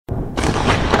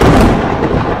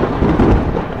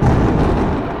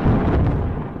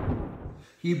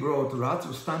he brought lots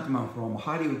of stuntmen from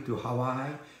Hollywood to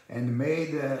Hawaii and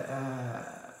made a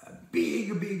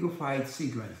big fight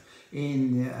sequence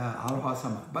in Aloha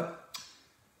Summer. But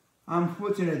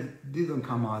unfortunately, it didn't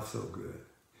come out so good.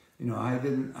 You know, I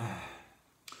didn't.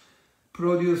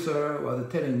 Producer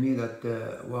was telling me that,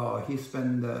 well, he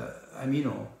spent,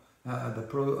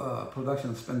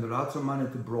 production spent lots of money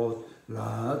to brought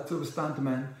lots of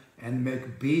stuntmen and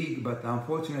make big, but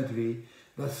unfortunately,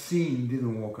 the scene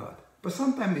didn't work out. But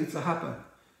sometimes it's happened.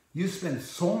 You spend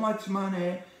so much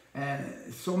money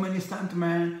and so many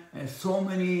stuntmen and so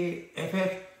many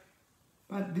effects,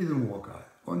 but it didn't work out.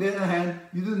 On the other hand,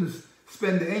 you didn't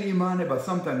spend any money, but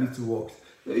sometimes it works.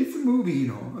 It's a movie, you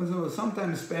know, so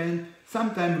sometimes spend,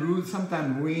 sometimes lose,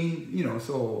 sometimes win, you know,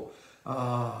 so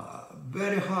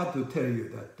very hard to tell you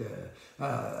that,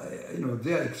 you know,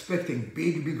 they're expecting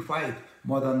big fight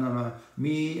more than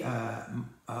me,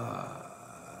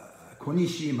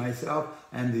 Konishi, myself,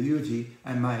 and Yuji,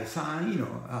 and my son, you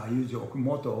know, Yuji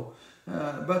Okamoto.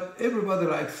 But everybody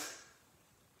likes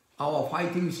our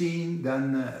fighting scene,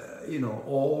 then, you know,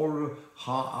 all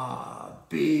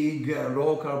big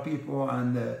local people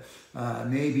and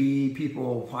Navy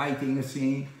people fighting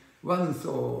scene wasn't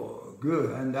so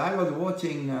good. And I was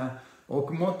watching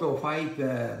Okamoto fight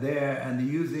there and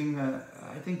using,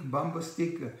 I think, bamboo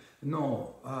stick,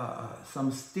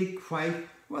 some stick fight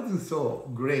wasn't so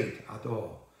great at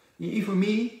all. If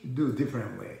me, do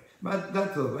different way. But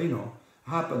that's, you know,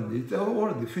 happened. It's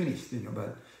already finished, you know,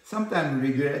 but sometimes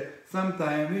regret,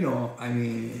 sometimes, you know, I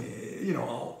mean, you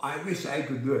know, I wish I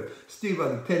could do it. Steve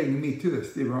was telling me too,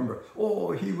 Steve remember,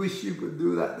 oh, he wish you could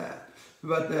do that.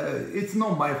 But it's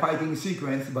not my fighting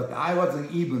sequence, but I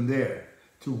wasn't even there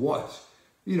to watch,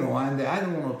 you know, and I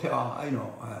don't want to tell, you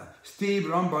know, Steve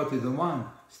Lambert is the one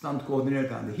stunt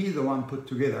coordinator and he's the one put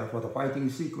together for the fighting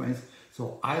sequence,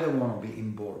 so I don't want to be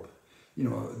involved. You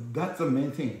know, that's the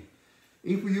main thing.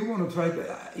 If you want to try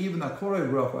to, even a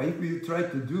choreographer, if you try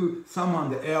to do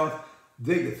someone else,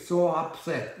 they get so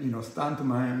upset, you know,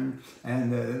 stuntman,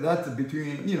 and that's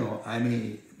between, you know, I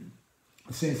mean,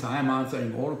 since I'm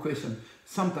answering all questions,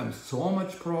 sometimes so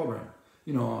much problem,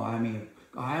 you know, I mean,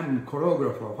 I'm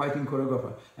choreographer, fighting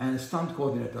choreographer, and stunt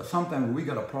coordinator, sometimes we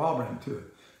got a problem too.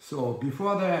 So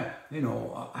before that, you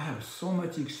know, I have so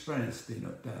much experience, you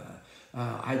know,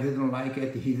 I didn't like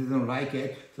it, he didn't like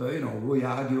it, so, you know, we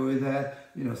argue with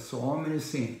that, you know, so many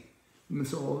things.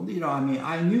 So, you know, I mean,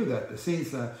 I knew that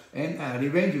since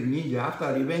Revenge of Ninja,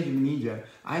 after Revenge of Ninja,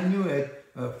 I knew it,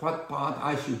 what part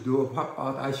I should do, what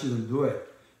part I shouldn't do it.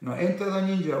 You know, Enter the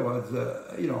Ninja was,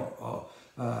 you know,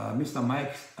 Mr.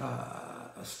 Mike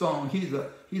Stone, he's a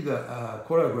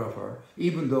choreographer,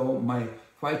 even though my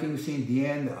fighting scene, the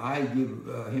end, I give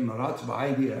him lots of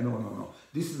idea. No.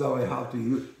 This is how I have to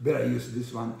use, better use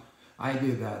this one. I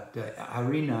did that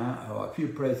arena or a few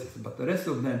places, but the rest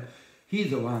of them, he's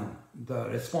the one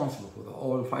responsible for the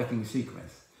whole fighting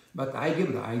sequence. But I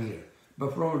give the idea.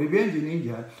 But from Revenge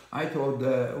Ninja, I told,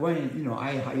 when, you know,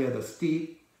 I hired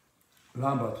Steve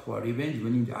Lambert for Revenge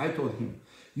Ninja, I told him,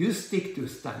 you stick to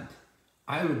stunt.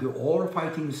 I will do all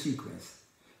fighting sequence.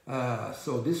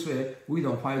 So this way, we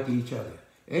don't fight each other.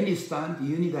 Any stunt,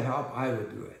 you need help, I will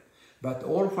do it. But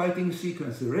all fighting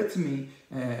sequence lets me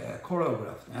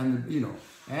choreograph, and, you know,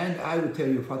 and I will tell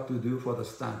you what to do for the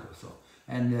stunt also.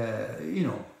 And, you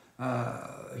know,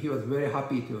 he was very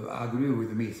happy to agree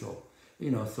with me, so,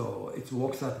 you know, so it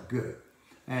works out good.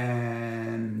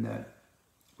 And,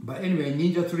 but anyway,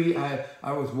 Ninja 3,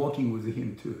 I was working with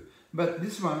him too. But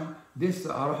this one, this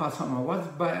Aloha Summer was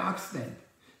by accident.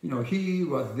 You know, he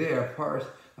was there first.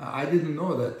 I didn't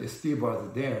know that Steve was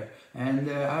there.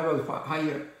 And I was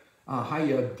hired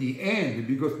at the end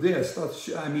because they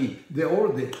they're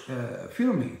already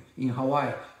filming in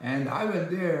Hawaii. And I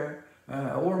went there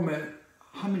almost,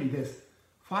 how many days?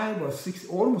 5 or 6,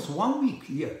 almost 1 week.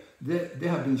 Yeah, they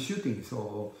have been shooting.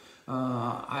 So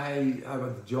I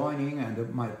was joining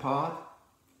and my part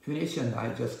finished and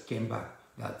I just came back.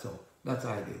 That's all. That's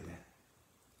how I did that.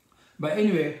 But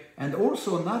anyway, and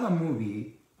also another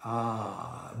movie,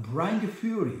 Blind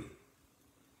Fury.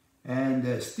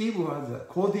 And Steve was a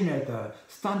coordinator,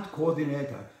 stunt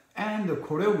coordinator, and a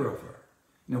choreographer,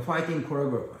 you know, fighting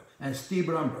choreographer, and Steve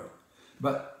Lambert.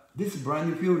 But this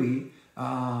Blind Fury,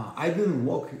 I didn't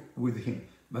work with him,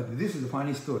 but this is a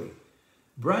funny story.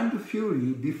 Blind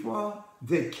Fury, before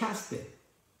they cast it,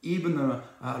 even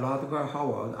Rutger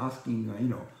Howard asking, you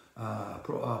know,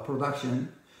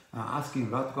 production, asking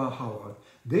Rutger Howard,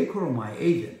 they called my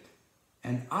agent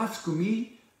and asked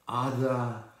me as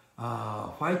a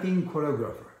fighting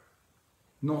choreographer,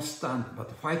 no stunt,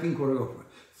 but fighting choreographer.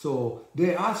 So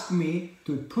they asked me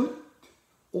to put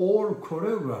all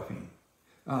choreographing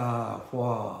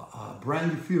for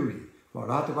Brand Fury, for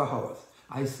Rutger Hauer.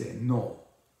 I say no.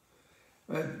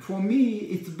 For me,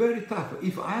 it's very tough.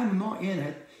 If I am not in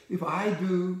it, if I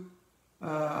do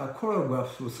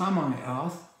choreographs for someone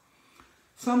else,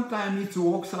 sometimes it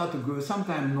works out good,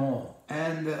 sometimes no.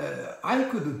 And I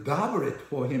could double it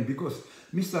for him because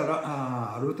Mr.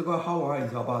 Rutger Hauer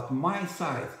is about my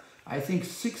size. I think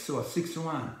 6 or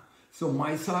 6'1". So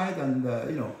my size and,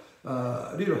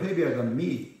 a little heavier than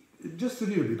me, just a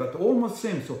little bit, but almost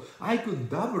same. So I could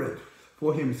double it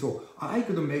for him. So I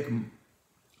could make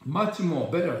much more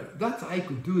better. That I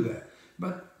could do that.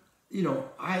 But,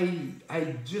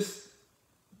 I just,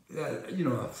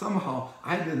 somehow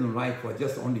I didn't like for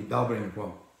just only doubling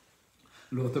for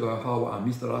Rutger Hauer,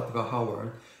 Mr. Rutger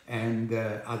Hauer, and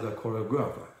as a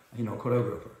choreographer,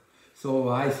 So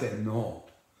I said no.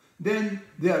 Then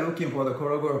they are looking for the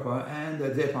choreographer, and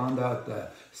they found out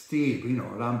Steve,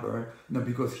 Lambert,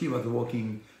 because he was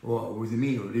working with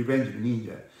me, Revenge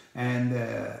Ninja. And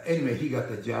anyway, he got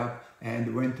the job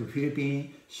and went to Philippines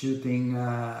shooting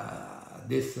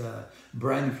this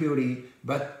Brand Fury,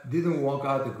 but didn't work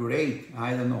out great.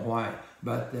 I don't know why.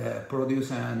 But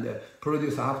producer and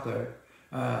producer after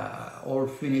all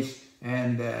finished,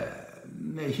 and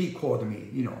he called me.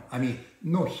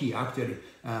 Not he actually.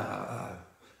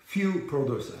 Few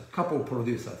producers, couple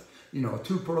producers,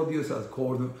 2 producers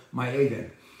called my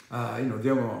agent.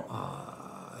 They will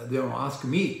ask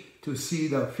me to see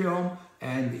the film,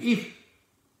 and if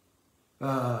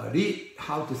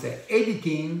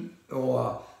editing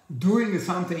or doing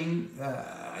something,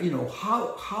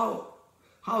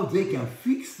 how they can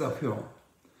fix the film,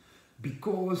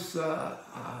 because the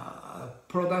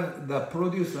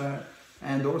producer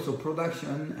and also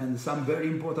production and some very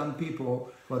important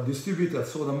people for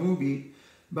distributors saw the movie,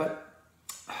 but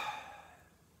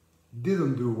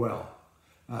didn't do well.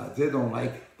 They don't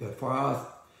like the first,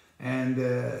 and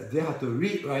they have to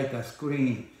rewrite the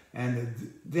screen, and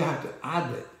they have to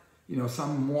add it,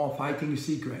 some more fighting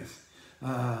sequence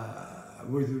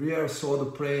with real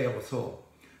sword play or so.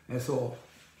 And so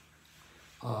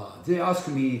they asked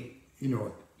me,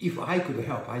 if I could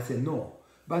help. I said no,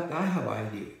 but I have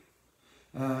idea.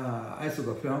 I saw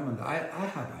the film and I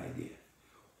have an idea.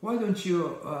 Why don't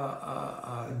you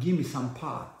give me some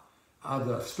part as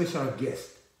a special guest?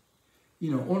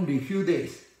 Only a few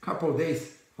days, couple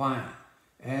days, fine.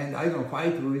 And I don't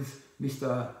fight with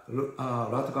Mr.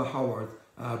 Rutger Hauer,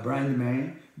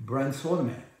 brand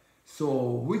swordman.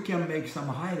 So we can make some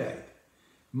highlight.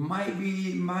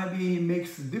 Maybe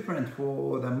makes different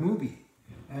for the movie.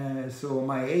 So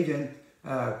my agent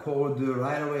called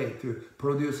right away to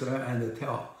producer and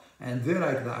tell, and they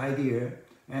like the idea.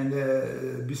 And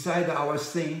beside our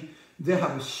scene, they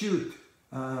have reshoot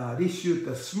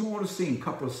a small scene,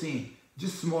 couple scene,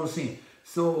 just small scene.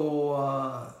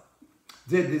 So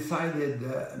they decided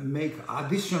make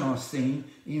additional scene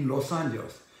in Los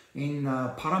Angeles, in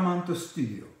Paramount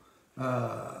Studio,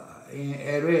 in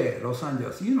LA, Los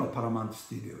Angeles. Paramount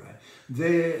Studio, right?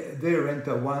 They rent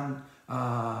one.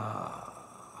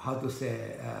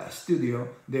 Studio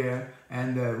there,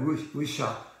 and we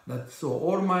shot that. So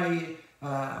all my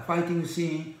fighting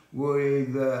scene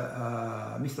with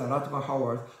Mr. Rutger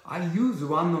Hauer, I use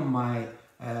one of my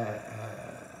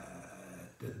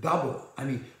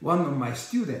one of my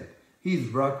students. He's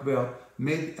black belt,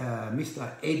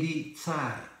 Mr. Eddie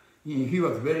Tsai. He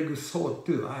was very good sword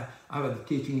too. I was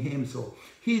teaching him, so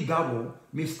he doubled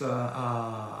Mr.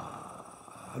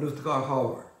 Rutger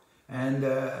Hauer. And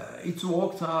it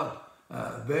worked out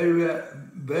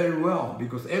very well,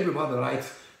 because everybody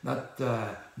likes that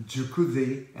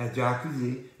jacuzzi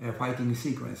fighting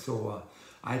sequence. So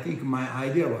I think my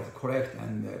idea was correct,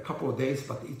 and a couple of days,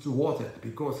 but it's worth it,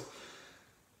 because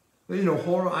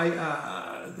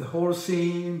the whole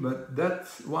scene. But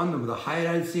that's one of the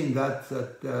highlight scene that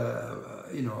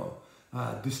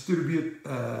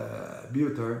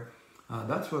distributor.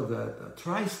 That's for the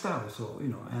TriStar, so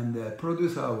and the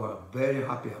producer were very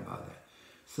happy about that.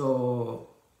 So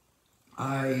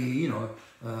I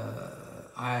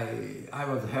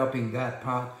was helping that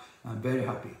part. I'm very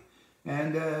happy,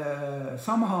 and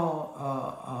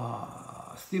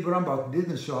somehow Steve Lambert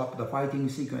didn't show up the fighting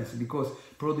sequence because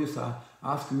producer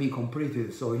asked me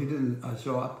completed, so he didn't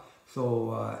show up.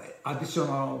 So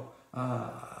additional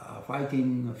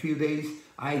fighting a few days.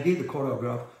 I did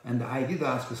choreograph, and I did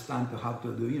ask Stan to have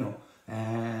to do,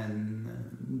 and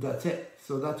that's it.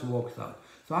 So that worked out.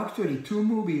 So actually 2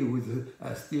 movies with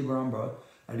Steve Lambert,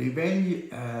 Revenge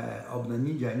of the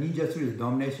Ninja 3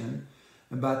 Domination,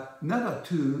 but another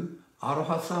 2,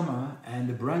 Aloha Summer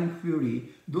and Brand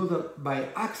Fury, those are by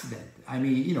accident.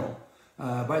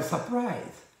 by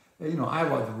surprise. I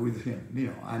was with him.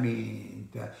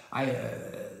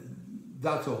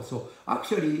 That's all. So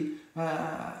actually,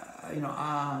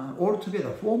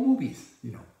 altogether 4 movies.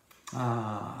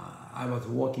 I was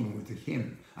working with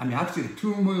him. Actually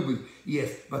 2 movies, yes,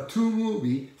 but 2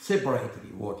 movies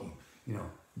separately working.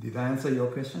 Did I answer your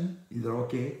question? Is it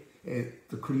okay?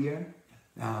 It's clear?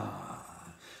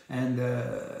 And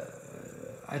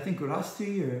I think last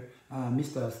year,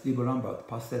 Mr. Steve Lambert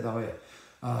passed away.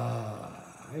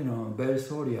 Very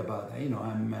sorry about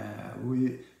that.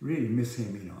 We really miss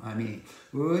him.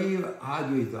 We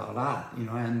argued a lot.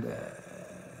 And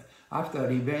after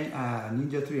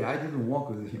Ninja 3, I didn't work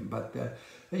with him, but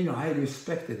I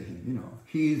respected him.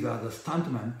 He's the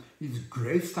stuntman. He's a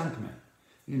great stuntman.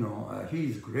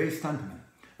 He's a great stuntman.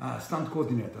 Stunt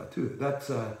coordinator too. That's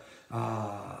the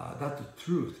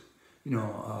truth.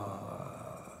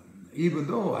 Even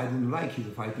though I didn't like his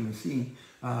fighting scene,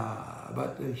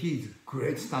 but he's a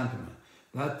great stuntman.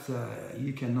 That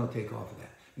you cannot take off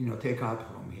that. Take out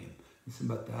from him.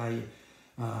 But I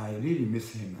really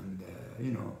miss him and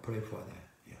pray for that.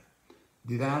 Yeah.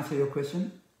 Did I answer your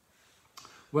question?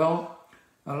 Well,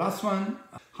 last one.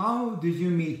 How did you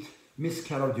meet Miss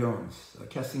Carol Jones,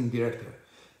 casting director?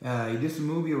 This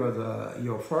movie was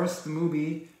your first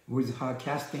movie with her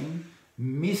casting,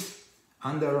 Miss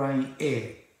Underline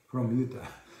A from Utah.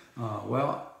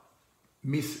 Well,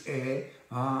 Miss A,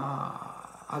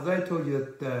 as I told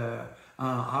you, that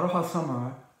Aloha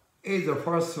Summer is the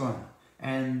first one.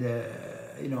 And,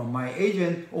 my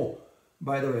agent,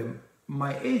 by the way,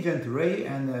 my agent Ray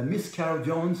and Miss Carol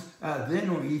Jones, they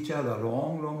know each other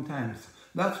long times.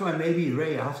 That's why maybe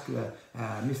Ray asked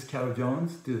Miss Carol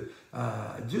Jones to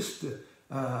just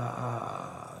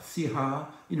see her,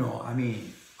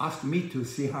 ask me to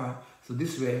see her. So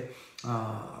this way,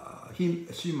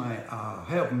 she might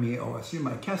help me or she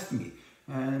might cast me.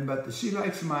 But she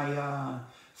likes my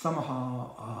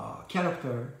somehow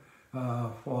character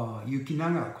for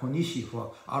Yukinaga Konishi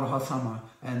for Aloha Summer,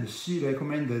 and she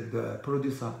recommended the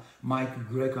producer Mike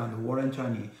Gregg and Warren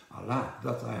Chaney a lot.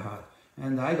 That's I heard.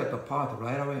 And I got the part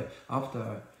right away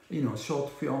after,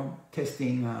 short film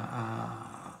testing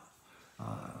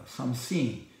some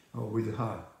scene with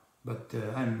her. But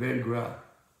I'm very glad.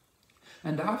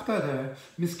 And after that,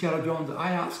 Miss Carol Jones,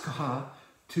 I asked her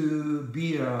to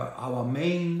be our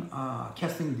main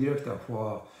casting director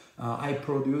for, I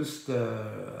produced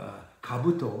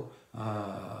Kabuto,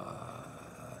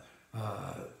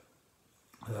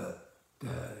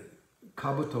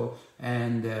 Kabuto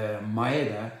and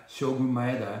Maeda, Shogun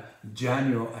Maeda,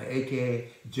 Janyo, aka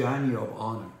Johnny of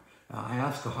Honor. I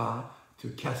asked her to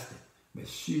cast it, but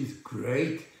she's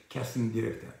great casting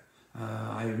director.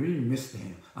 I really missed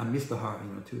him. I missed her,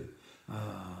 too.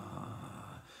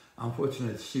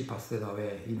 Unfortunately, she passed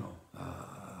away,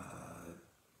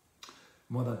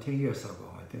 more than 10 years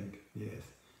ago, I think. Yes,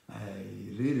 I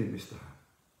really missed her.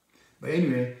 But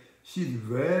anyway, she's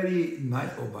very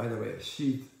nice. Oh, by the way,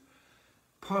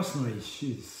 personally,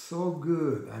 she's so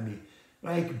good.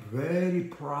 Very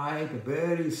bright,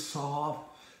 very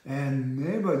soft, and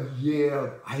never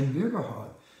yelled. I never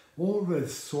heard.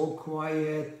 Always so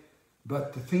quiet,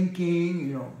 but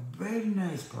thinking, very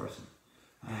nice person.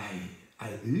 I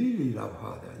really love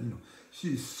her.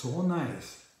 She's so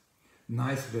nice.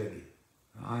 Nice lady.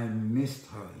 I missed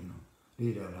her,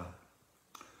 really a lot.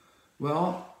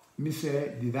 Well, Miss A,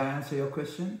 did I answer your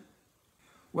question?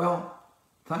 Well,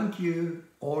 thank you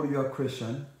all your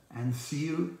questions and see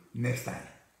you next time.